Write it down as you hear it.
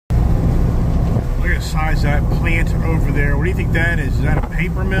size that plant over there. What do you think that is? Is that a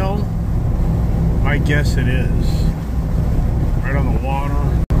paper mill? I guess it is. Right on the water.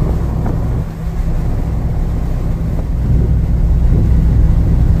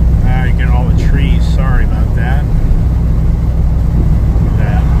 You get all the trees. Sorry about that. Look at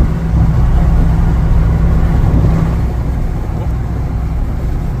that.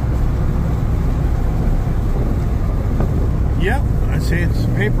 Yep, I'd say it's a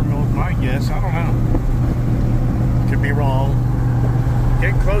paper mill is my guess. I don't know. Could be wrong.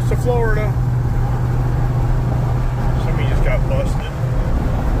 Getting close to Florida. Somebody just got busted.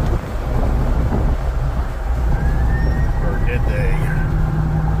 Or did they?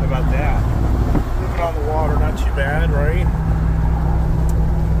 How about that? Living on the water, not too bad, right?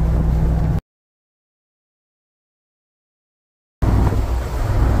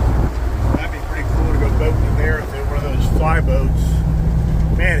 That'd be pretty cool to go boating in there if they were one of those fly boats.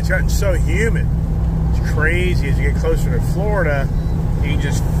 Man, it's gotten so humid. It's crazy. As you get closer to Florida, you can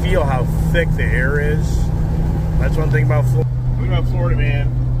just feel how thick the air is. That's one thing about Florida. What about Florida, man?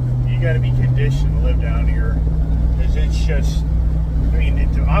 You got to be conditioned to live down here. Because it's just, I mean,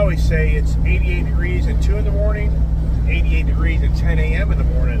 I always say it's 88 degrees at 2 in the morning, 88 degrees at 10 a.m. in the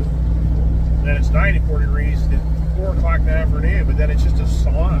morning. Then it's 94 degrees at 4 o'clock in the afternoon, but then it's just a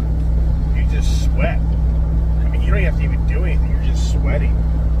sauna. You just sweat. I mean, you don't have to even do anything. You're just sweating.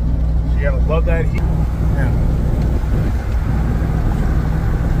 So you got to love that heat. Yeah.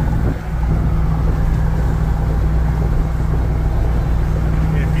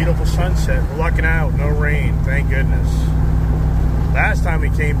 Beautiful sunset. We're lucking out. No rain. Thank goodness. Last time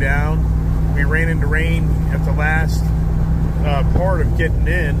we came down, we ran into rain at the last part of getting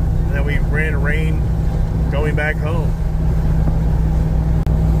in, and then we ran into rain going back home.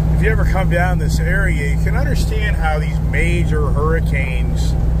 If you ever come down this area, you can understand how these major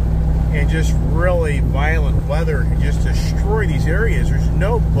hurricanes and just really violent weather can just destroy these areas. There's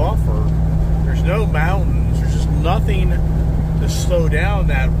no buffer. There's no mountains. There's just nothing to slow down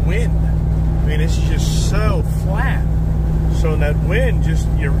that wind. I mean, it's just so flat. So that wind just,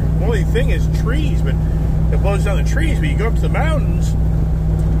 your only thing is trees, but it blows down the trees. But you go up to the mountains,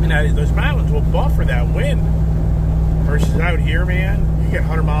 and those mountains will buffer that wind. Versus out here, man, you get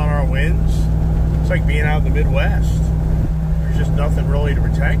 100-mile-an-hour winds. It's like being out in the Midwest. There's just nothing really to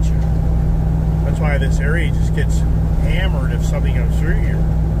protect you. That's why this area just gets hammered if something goes through here.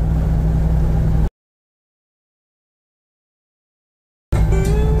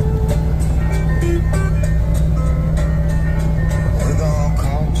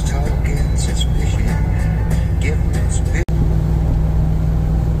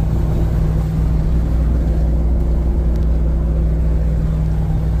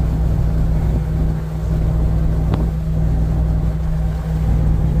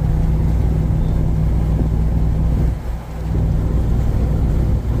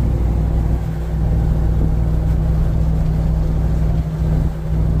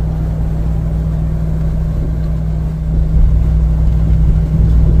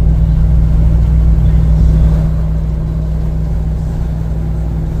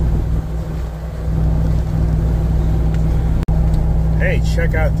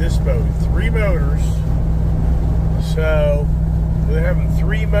 Check out this boat. 3 motors. So they're having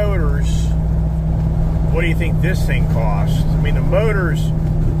 3 motors. What do you think this thing costs? I mean, the motors,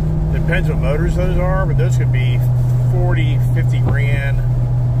 depends what motors those are, but those could be 40, 50 grand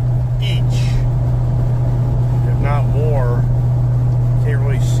each, if not more. Can't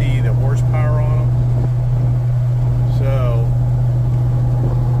really see the horsepower on them. So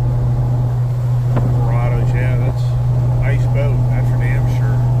Dorados, yeah, that's a nice boat. That's for damn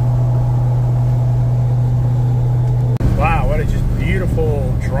sure. Wow, what a just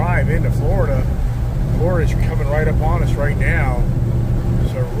beautiful drive into Florida. Florida's coming right up on us right now.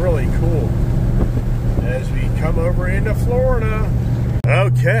 So really cool. As we come over into Florida.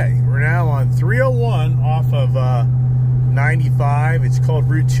 Okay, we're now on 301 off of 95. It's called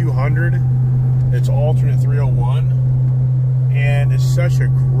Route 200. It's alternate 301. And it's such a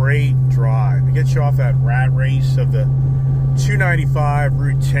great drive. It gets you off that rat race of the 295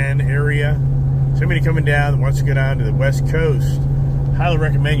 Route 10 area. Somebody coming down that wants to go down to the West Coast, highly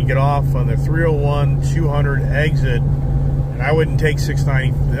recommend you get off on the 301 200 exit. And I wouldn't take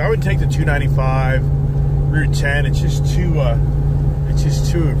 690. I wouldn't take the 295 Route 10. It's just too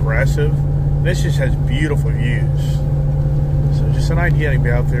aggressive. This just has beautiful views. So just an idea to be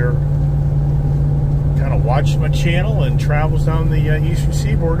out there, kind of watch my channel and travels down the eastern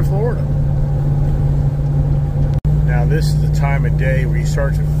seaboard of Florida. Now this is the time of day where you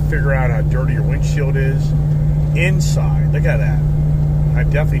start to figure out how dirty your windshield is inside. Look at that. I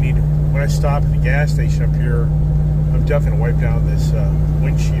definitely need to, when I stop at the gas station up here, I'm definitely going to wipe down this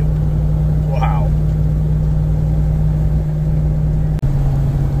windshield. Wow.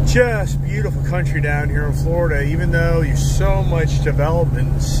 Just beautiful country down here in Florida. Even though there's so much development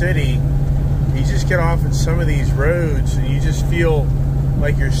in the city, you just get off in some of these roads and you just feel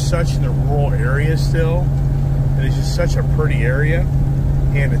like you're such in the rural area still. And it's just such a pretty area.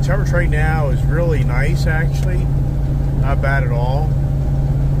 And the temperature right now is really nice, actually. Not bad at all.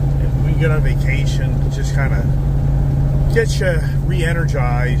 And we can get on vacation to just kind of get you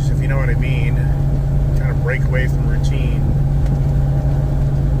re-energized, if you know what I mean. Kind of break away from routine.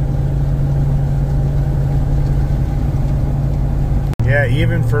 Yeah,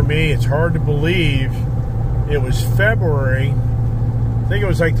 even for me, it's hard to believe it was February. I think it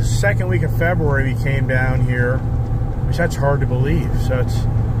was like the second week of February we came down here, which that's hard to believe. So it's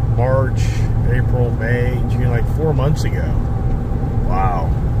March, April, May, June, like 4 months ago. Wow.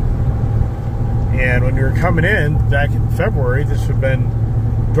 And when we were coming in back in February, this would have been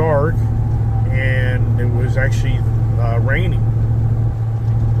dark and it was actually raining.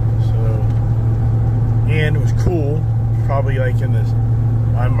 So, and it was cool. Probably like in the,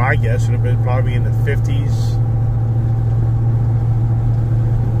 my guess would have been probably in the 50s.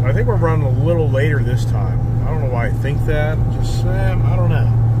 I think we're running a little later this time. I don't know why I think that. Just, I don't know.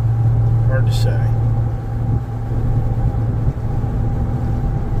 Hard to say.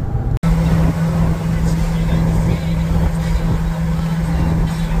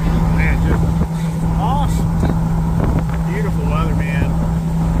 Man, just awesome. Beautiful weather, man.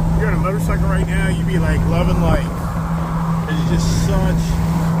 If you're on a motorcycle right now, you'd be like loving life. It's just such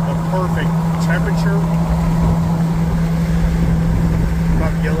a perfect temperature.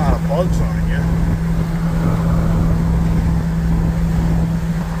 About to get a lot of bugs on you.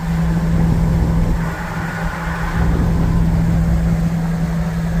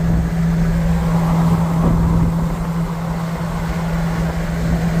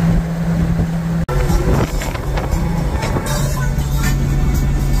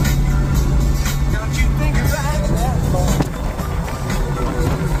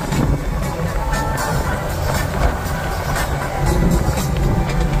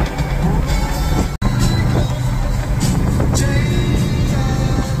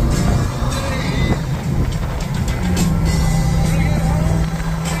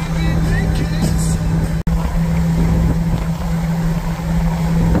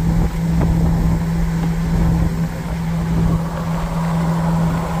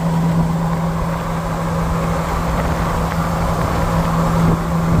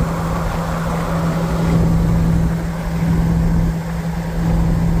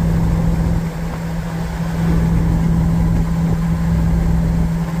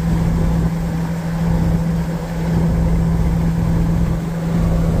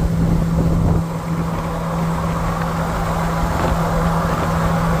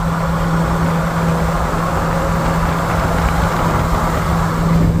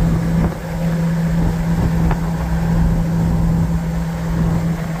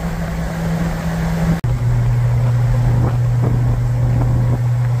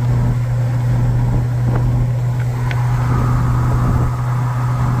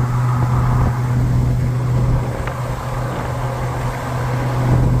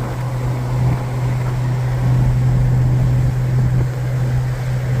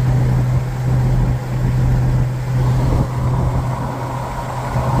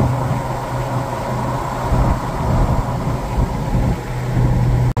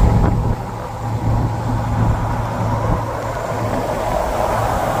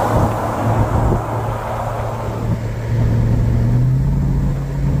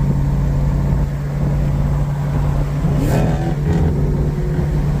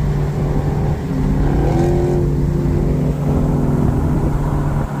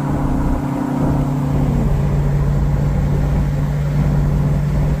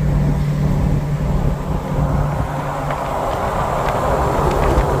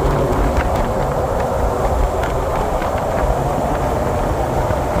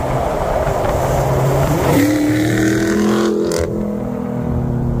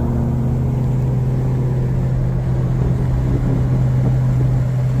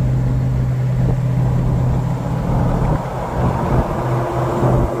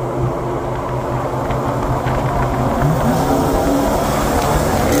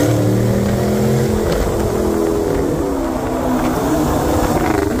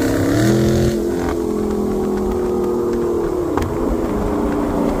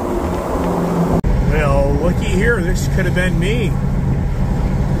 This could have been me.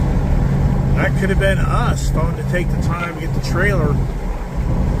 That could have been us starting to take the time to get the trailer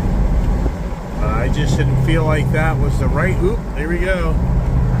just didn't feel like that was the right. Oop, there we go.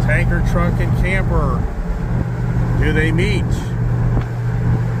 Tanker, truck, and camper. Do they meet?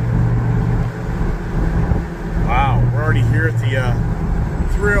 Wow, we're already here at the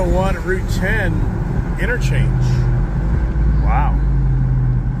 301 at Route 10 interchange. Wow.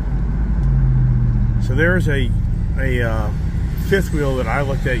 So there's a fifth wheel that I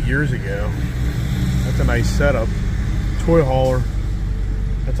looked at years ago. That's a nice setup. Toy hauler.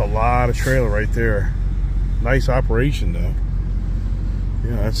 That's a lot of trailer right there. Nice operation though.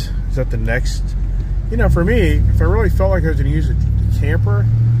 Yeah, is that the next? You know, for me, if I really felt like I was going to use a camper,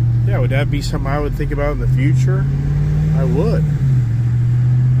 yeah, would that be something I would think about in the future? I would.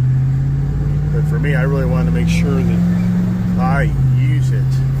 But for me, I really wanted to make sure that I use it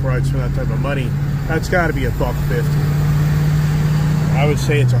before I'd spend that type of money. That's got to be $150. I would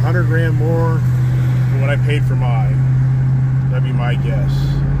say it's 100 grand more than what I paid for mine. That'd be my guess.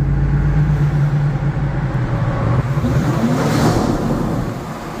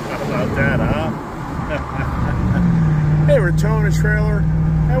 How about that, huh? Hey, we're towing a trailer,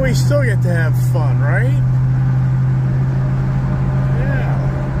 and we still get to have fun, right? Yeah.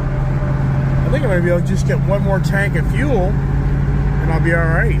 I think I'm going to be able to just get one more tank of fuel, and I'll be all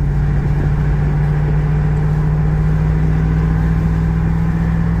right.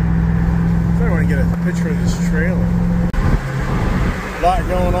 I want to get a picture of this trailer. A lot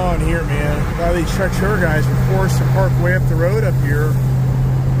going on here, man. A lot of these truck tour guys were forced to park way up the road up here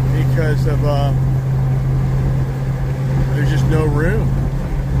because of there's just no room.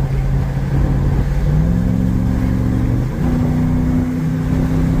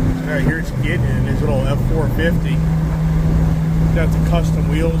 All right, here's Gideon in his little F450. Got the custom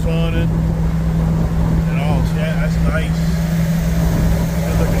wheels on it and all. Yeah, that's nice.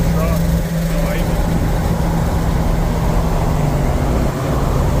 Good looking truck. I like it.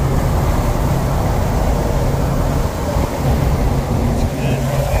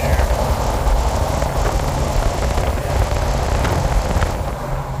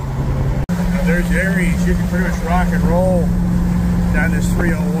 There's areas you can pretty much rock and roll down this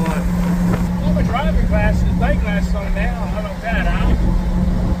 301. All my driving glasses, night glasses on now. How about that, huh?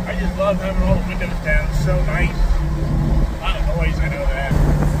 I just love having all the windows down. It's so nice. A lot of noise, I know that.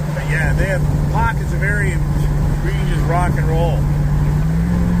 But yeah, they have pockets of area where you can just rock and roll.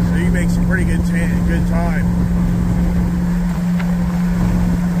 So you make some pretty good time.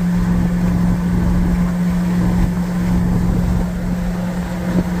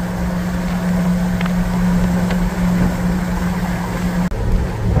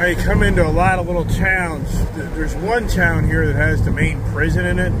 I come into a lot of little towns. There's one town here that has the main prison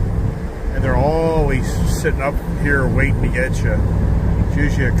in it, and they're always sitting up here waiting to get you. It's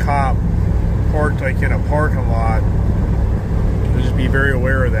usually a cop parked like in a parking lot. So just be very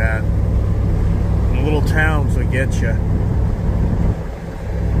aware of that. And the little towns will get you.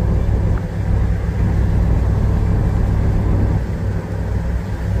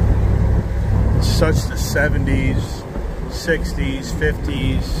 It's such the 70s. 60s,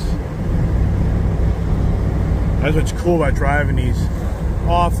 50s. That's what's cool about driving these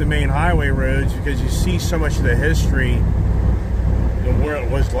off the main highway roads, because you see so much of the history of where it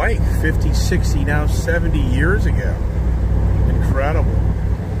was like 50, 60, now 70 years ago. Incredible.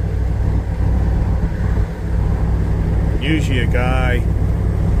 Usually a guy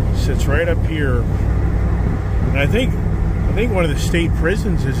sits right up here, and I think one of the state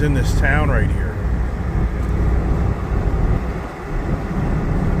prisons is in this town right here.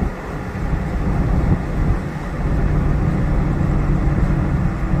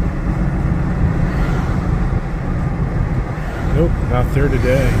 Nope, not there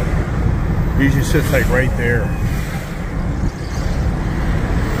today. Usually sits like right there.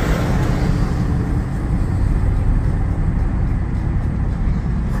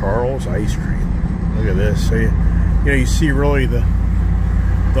 Carl's Ice Cream. Look at this. So you know, you see really the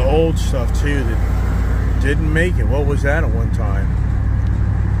old stuff too that didn't make it. What was that at one time?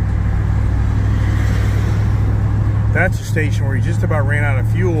 That's a station where you just about ran out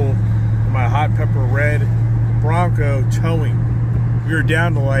of fuel in my hot pepper red Bronco towing. We were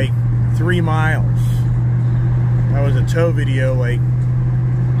down to like 3 miles. That was a tow video like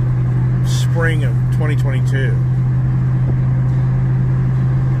spring of 2022.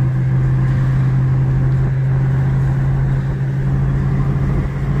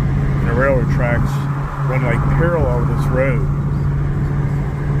 And the railroad tracks run like parallel to this road,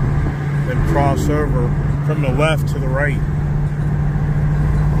 then cross over from the left to the right.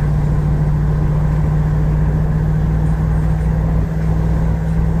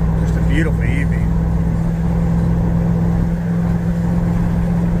 Beautiful evening.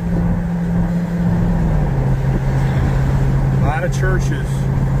 churches.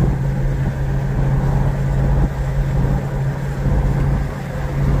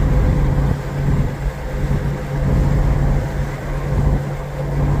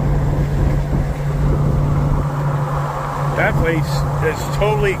 That place has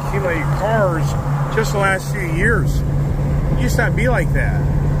totally accumulated cars just the last few years. It used to not be like that.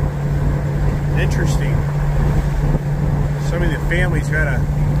 Interesting. Some of the families had a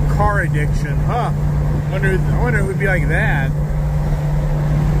car addiction. Huh. I wonder if it would be like that.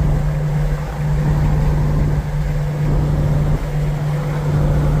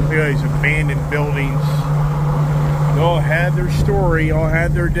 Look at these abandoned buildings. They all had their story, all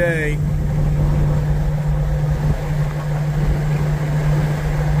had their day.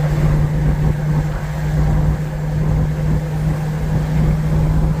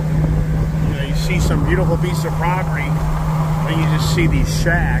 Some beautiful piece of property, and you just see these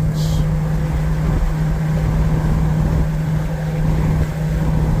shacks.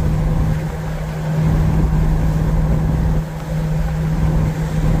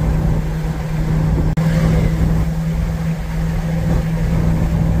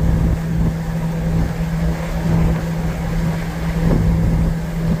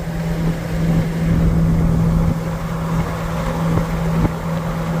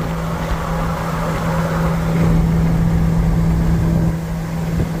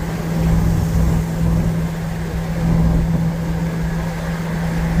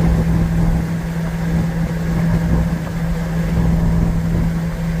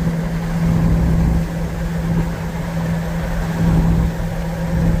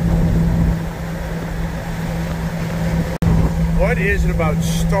 What is it about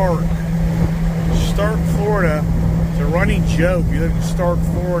Stark, Florida? It's a running joke. You live in Stark,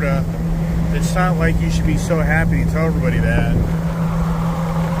 Florida. It's not like you should be so happy to tell everybody that.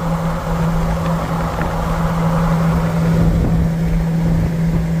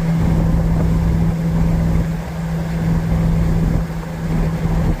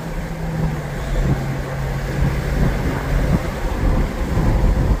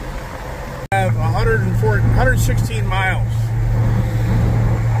 I have 116 miles.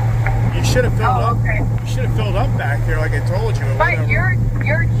 You should have filled up. Okay. You should have filled up back there, like I told you. But your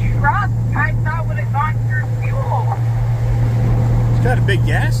truck, I thought, would have gone through fuel. It's got a big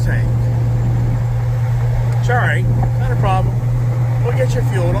gas tank. It's all right, not a problem. We'll get you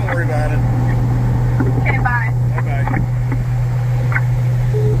fuel. Don't worry about it. Okay, bye. Bye.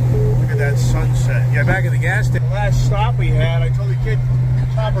 Look at that sunset. Yeah, back at the gas station. The last stop we had, I told the kid to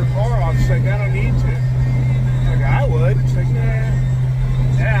top her car off. She's like, I don't need to. I'm like, I would. She's like, yeah.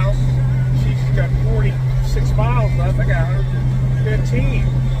 Now. She's got 46 miles left. I got 115.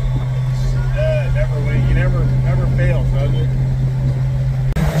 Never win. You never fail, does it?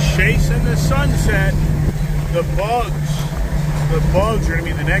 Chasing the sunset. The bugs are gonna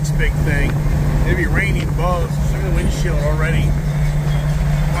be the next big thing. Maybe raining bugs. Look at the windshield already.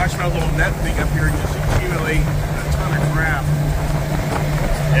 Watch my little net thing up here just accumulate a ton of crap.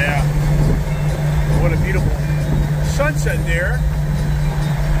 Yeah. What a beautiful sunset there.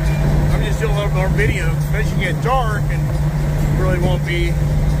 I'm just doing a little more videos. As you get dark, and it really won't be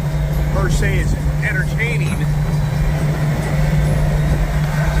per se as entertaining.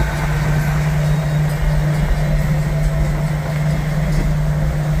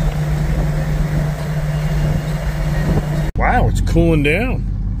 Wow, it's cooling down.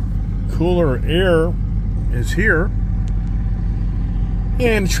 Cooler air is here.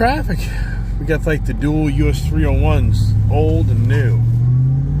 And traffic. We got like the dual US 301s, old and new.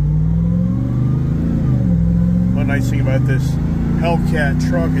 One nice thing about this Hellcat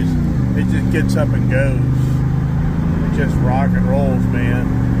truck is it just gets up and goes. It just rock and rolls, man.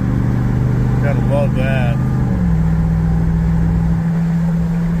 Gotta love that.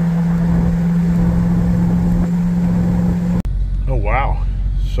 Oh wow.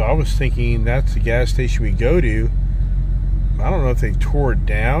 So I was thinking that's the gas station we go to. I don't know if they tore it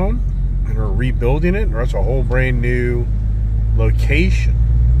down and are rebuilding it, or it's a whole brand new location.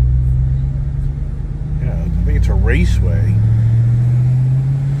 Yeah, I think it's a raceway.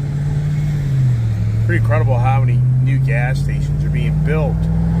 Pretty incredible how many new gas stations are being built,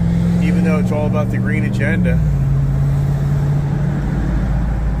 even though it's all about the green agenda.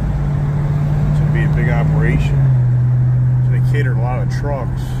 It's going to be a big operation. It's going to cater a lot of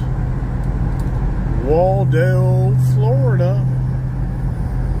trucks. Waldo, Florida.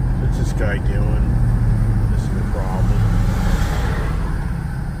 What's this guy doing? This is the problem.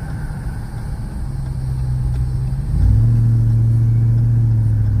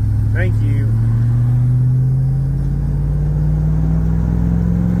 Thank you.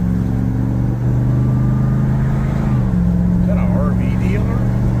 Is that an RV?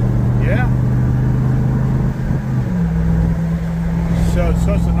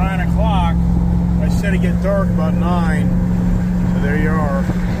 are.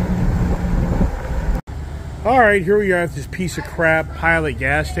 All right, here we are at this piece of crap Pilot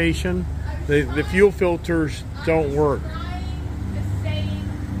gas station. The fuel filters don't work.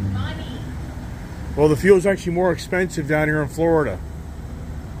 Well, the fuel is actually more expensive down here in Florida.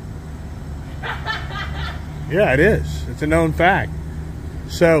 Yeah, it is. It's a known fact.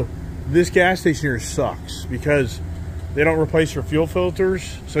 So this gas station here sucks because they don't replace their fuel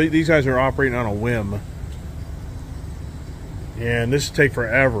filters. So these guys are operating on a whim. And this will take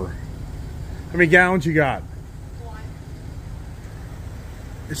forever. How many gallons you got? One.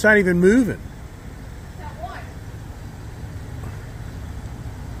 It's not even moving. That one.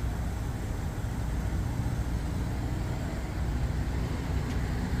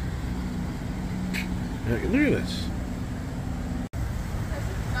 Look at this.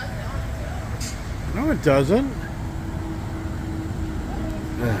 No, it doesn't.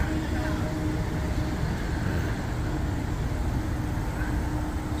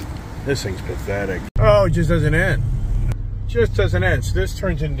 This thing's pathetic. Oh, it just doesn't end. Just doesn't end. So this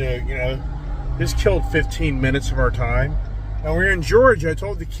turns into, you know, this killed 15 minutes of our time. And we're in Georgia. I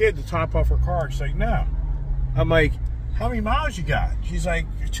told the kid to top off her car. She's like, no. I'm like, how many miles you got? She's like,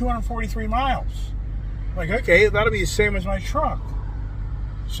 243 miles. I'm like, okay, that'll be the same as my truck.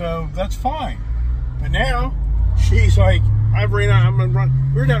 So that's fine. But now, she's like, I'm gonna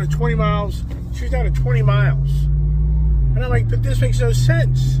run. We're down to 20 miles. She's down to 20 miles. And I'm like, but this makes no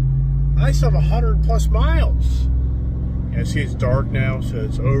sense. I still have 100 plus miles. Yeah, see, it's dark now, so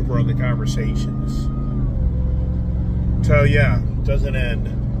it's over on the conversations. So yeah, it doesn't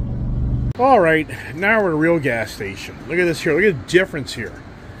end. All right, now we're at a real gas station. Look at this here. Look at the difference here.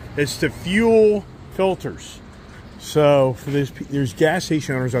 It's the fuel filters. So for this, there's gas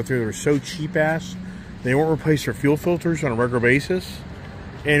station owners out there that are so cheap ass, they won't replace their fuel filters on a regular basis.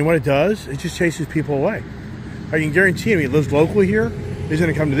 And what it does, it just chases people away. I can guarantee him, he lives locally here, he's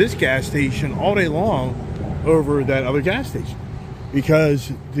going to come to this gas station all day long over that other gas station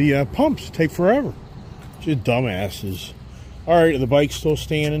because the pumps take forever. Just dumbasses. All right, the bike's still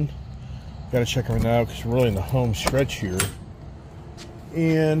standing. Got to check them out because we're really in the home stretch here.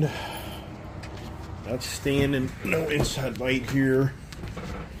 And that's standing. No inside light here.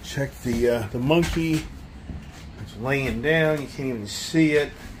 Check the monkey. It's laying down. You can't even see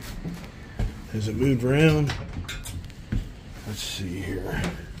it. Has it moved around? Let's see here.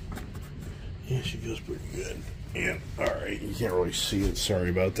 Yeah, she feels pretty good. Yeah, alright. You can't really see it. Sorry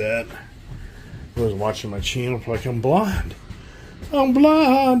about that. I was watching my channel like I'm blind. I'm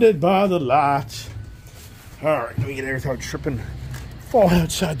blinded by the lights. Alright, let me get there without tripping. Fall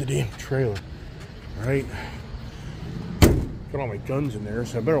outside the damn trailer. Alright. Got all my guns in there,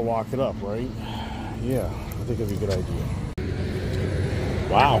 so I better lock it up, right? Yeah, I think that'd be a good idea.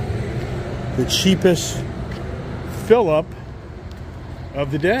 Wow. The cheapest fill-up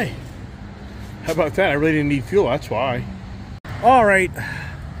of the day. How about that? I really didn't need fuel, that's why. All right,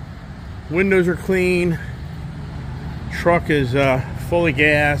 windows are clean. Truck is full of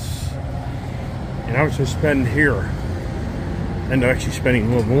gas. And I was just spending here. And actually spending a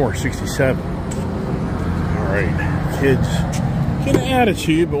little more, 67. All right, kids, get an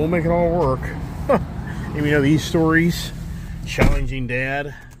attitude, but we'll make it all work. You know these stories? Challenging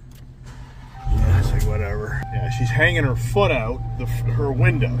dad. Yeah, it's like whatever. Yeah, she's hanging her foot out her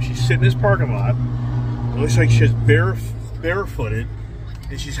window. She's sitting in this parking lot. It looks like she's barefooted,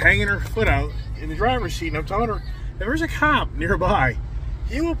 and she's hanging her foot out in the driver's seat. And I'm telling her, if there's a cop nearby,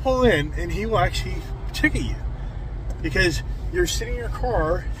 he will pull in and he will actually ticket you because you're sitting in your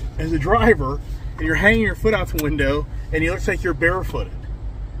car as a driver and you're hanging your foot out the window and it looks like you're barefooted.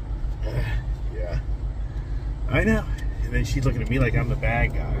 Yeah, I know. And then she's looking at me like I'm the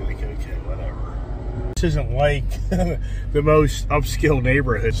bad guy. I'm like, okay, whatever. This isn't like the most upscale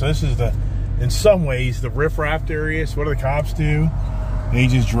neighborhood. So this is in some ways, the riffraff area. So what do the cops do? They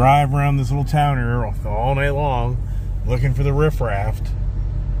just drive around this little town here all night long looking for the riffraff.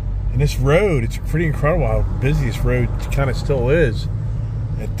 And this road, it's pretty incredible how busy this road kind of still is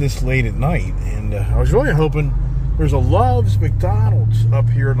at this late at night. And I was really hoping there's a Love's McDonald's up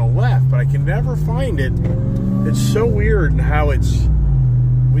here on the left, but I can never find it. It's so weird how it's,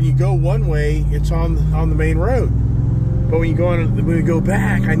 when you go one way, it's on the main road. But when you go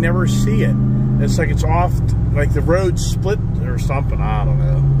back, I never see it. It's like it's off, like the road split or something. I don't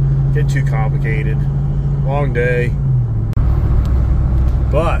know. Get too complicated. Long day.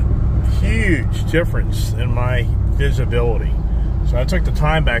 But huge difference in my visibility. So I took the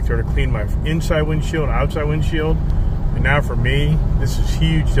time back there to clean my inside windshield, outside windshield. And now for me, this is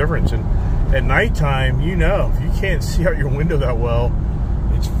huge difference. And at nighttime, you know, if you can't see out your window that well,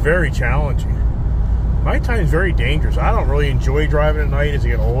 it's very challenging. Nighttime is very dangerous. I don't really enjoy driving at night as I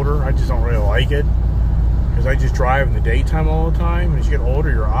get older. I just don't really like it because I just drive in the daytime all the time. And as you get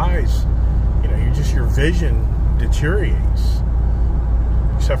older, your eyes, your vision deteriorates.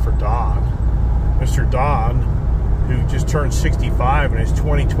 Except for Don, Mr. Don, who just turned 65 and has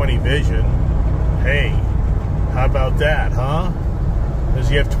 20/20 vision. Hey, how about that, huh? Does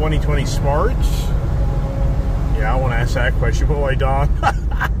he have 20/20 smarts? Yeah, I want to ask that question. Boy, Don.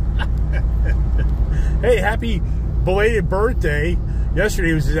 Hey, happy belated birthday.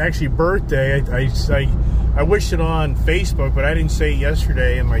 Yesterday was his actually birthday. I wished it on Facebook, but I didn't say it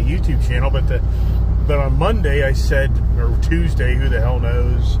yesterday in my YouTube channel. But on Monday I said, or Tuesday, who the hell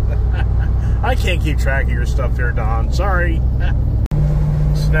knows? I can't keep track of your stuff there, Don. Sorry.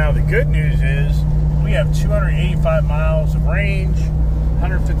 So now the good news is we have 285 miles of range,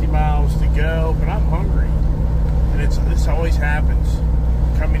 150 miles to go, but I'm hungry. And this always happens.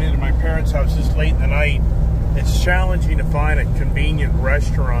 Coming into my parents' house this late in the night, it's challenging to find a convenient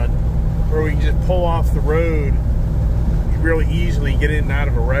restaurant where we can just pull off the road really easily, get in and out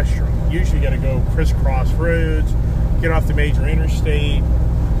of a restaurant. Usually you got to go crisscross roads, get off the major interstate,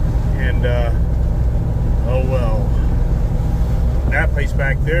 and oh well. That place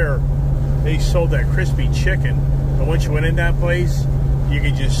back there, they sold that crispy chicken, but once you went in that place, you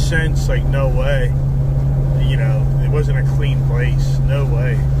could just sense, like, no way. It wasn't a clean place. No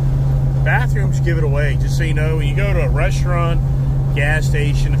way. Bathrooms give it away. Just so you know, when you go to a restaurant, gas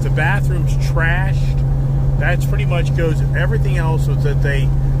station, if the bathroom's trashed, that's pretty much goes everything else that they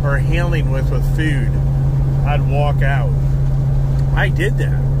are handling with food. I'd walk out. I did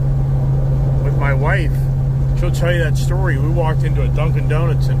that with my wife. She'll tell you that story. We walked into a Dunkin'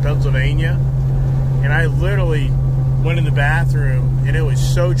 Donuts in Pennsylvania, and I literally went in the bathroom, and it was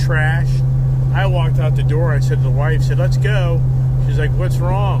so trashed. I walked out the door. I said to the wife, let's go. She's like, what's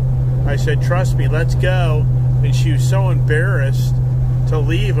wrong? I said, trust me, let's go. And she was so embarrassed to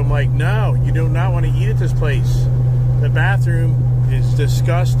leave. I'm like, no, you do not want to eat at this place. The bathroom is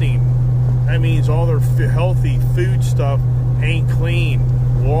disgusting. That means all their healthy food stuff ain't clean.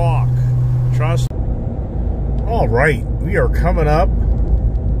 Walk. Trust me. All right, we are coming up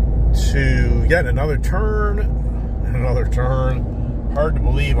to yet another turn. Another turn. Hard to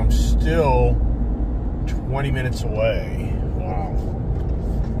believe I'm still 20 minutes away. Wow.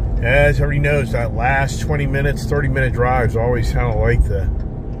 As everybody knows, that last 20 minutes, 30-minute drives always kind of like the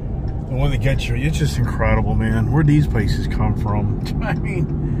one that gets you. It's just incredible, man. Where'd these places come from? I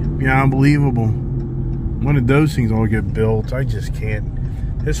mean, beyond unbelievable. When did those things all get built? I just can't.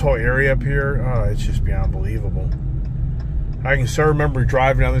 This whole area up here, it's just beyond believable. I can still remember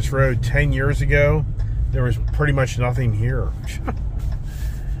driving down this road 10 years ago. There was pretty much nothing here.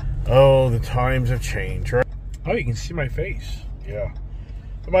 Oh, the times have changed, right? Oh, you can see my face. Yeah.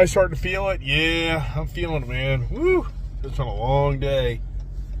 Am I starting to feel it? Yeah, I'm feeling it, man. Woo! It's been a long day.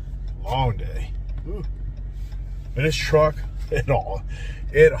 Long day. Woo. But this truck,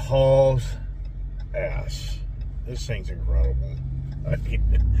 it hauls ass. This thing's incredible. I mean,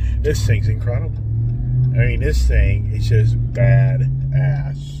 this thing's incredible. I mean, this thing is just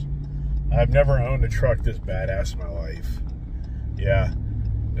badass. I've never owned a truck this badass in my life. Yeah.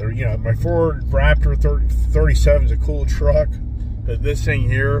 My Ford Raptor 37 is a cool truck. But this thing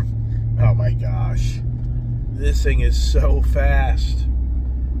here, oh my gosh. This thing is so fast.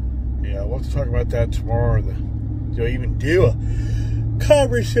 Yeah, we'll have to talk about that tomorrow. To even do a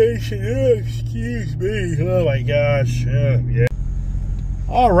conversation. Oh, excuse me. Oh my gosh. Yeah.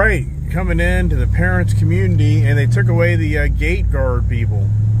 All right, coming into the parents' community, and they took away the gate guard people.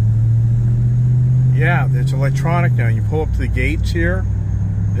 Yeah, it's electronic now. You pull up to the gates here.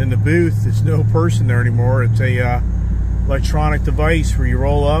 In the booth, there's no person there anymore. It's a electronic device where you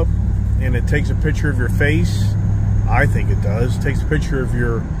roll up and it takes a picture of your face. I think it does. It takes a picture of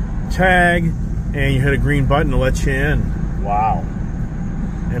your tag and you hit a green button to let you in. Wow.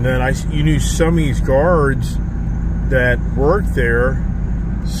 And then you knew some of these guards that work there,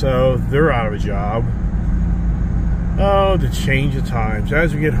 so they're out of a job. Oh, the change of times.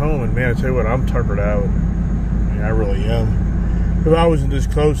 As we get home, and man, I tell you what, I'm tuckered out. I mean, I really am. If I wasn't this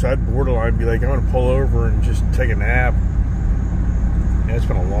close, I'd borderline be like, I'm going to pull over and just take a nap. Yeah, it's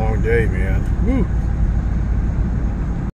been a long day, man. Woo.